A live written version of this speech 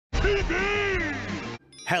WBTV!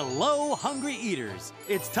 Hello, hungry eaters.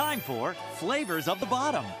 It's time for Flavors of the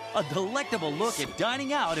Bottom, a delectable look at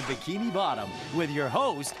dining out in Bikini Bottom with your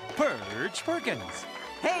host, Perch Perkins.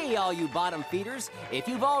 Hey, all you bottom feeders. If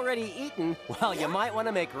you've already eaten, well, you might want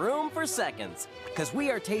to make room for seconds. Because we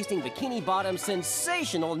are tasting Bikini Bottom's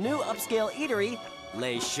sensational new upscale eatery,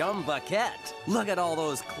 Chum. Look at all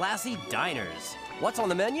those classy diners. What's on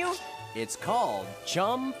the menu? It's called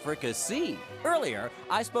Chum Fricassee. Earlier,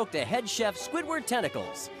 I spoke to head chef Squidward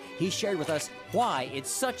Tentacles. He shared with us why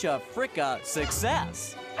it's such a fricka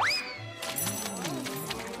success.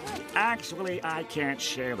 Actually, I can't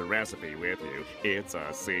share the recipe with you. It's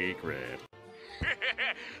a secret.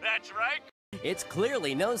 That's right. It's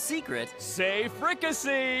clearly no secret. Say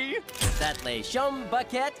fricassee! That Chum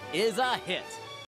is a hit.